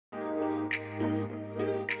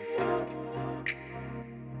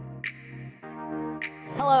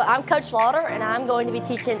Hello, I'm Coach Lauder, and I'm going to be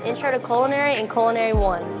teaching Intro to Culinary and Culinary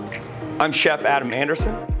 1. I'm Chef Adam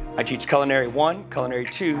Anderson. I teach Culinary 1, Culinary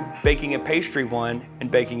 2, Baking and Pastry 1, and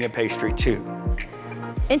Baking and Pastry 2.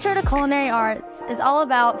 Intro to Culinary Arts is all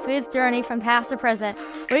about food's journey from past to present.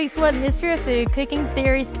 We explore the history of food, cooking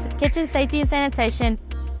theories, kitchen safety and sanitation,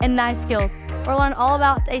 and knife skills. We'll learn all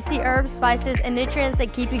about tasty herbs, spices, and nutrients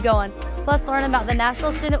that keep you going. Plus learn about the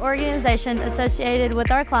National Student Organization associated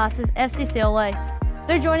with our classes, FCCLA.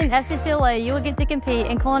 Through joining FCCLA, you will get to compete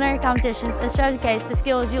in culinary competitions and showcase the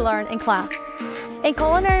skills you learn in class. In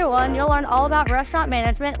Culinary 1, you'll learn all about restaurant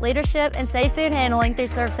management, leadership, and safe food handling through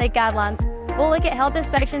ServSafe guidelines. We'll look at health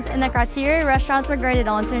inspections and the criteria restaurants are graded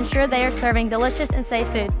on to ensure they are serving delicious and safe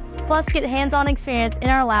food. Plus, get hands-on experience in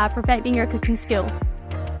our lab perfecting your cooking skills.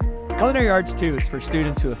 Culinary Arts 2 is for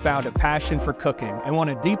students who have found a passion for cooking and want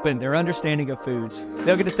to deepen their understanding of foods.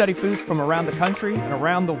 They'll get to study foods from around the country and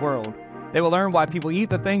around the world. They will learn why people eat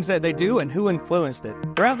the things that they do and who influenced it.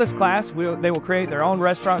 Throughout this class, they will create their own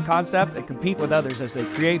restaurant concept and compete with others as they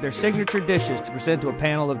create their signature dishes to present to a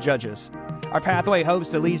panel of judges. Our pathway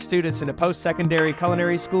hopes to lead students into post-secondary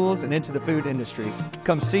culinary schools and into the food industry.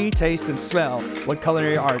 Come see, taste, and smell what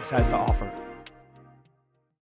Culinary Arts has to offer.